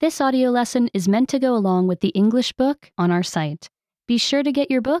This audio lesson is meant to go along with the English book on our site. Be sure to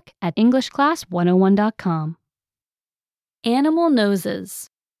get your book at EnglishClass101.com. Animal noses.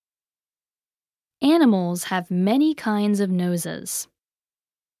 Animals have many kinds of noses.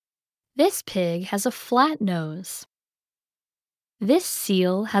 This pig has a flat nose. This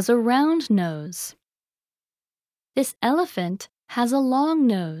seal has a round nose. This elephant has a long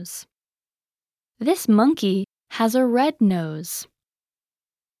nose. This monkey has a red nose.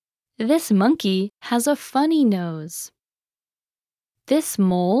 This monkey has a funny nose. This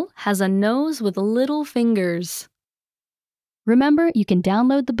mole has a nose with little fingers. Remember, you can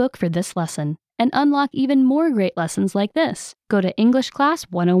download the book for this lesson and unlock even more great lessons like this. Go to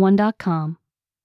EnglishClass101.com.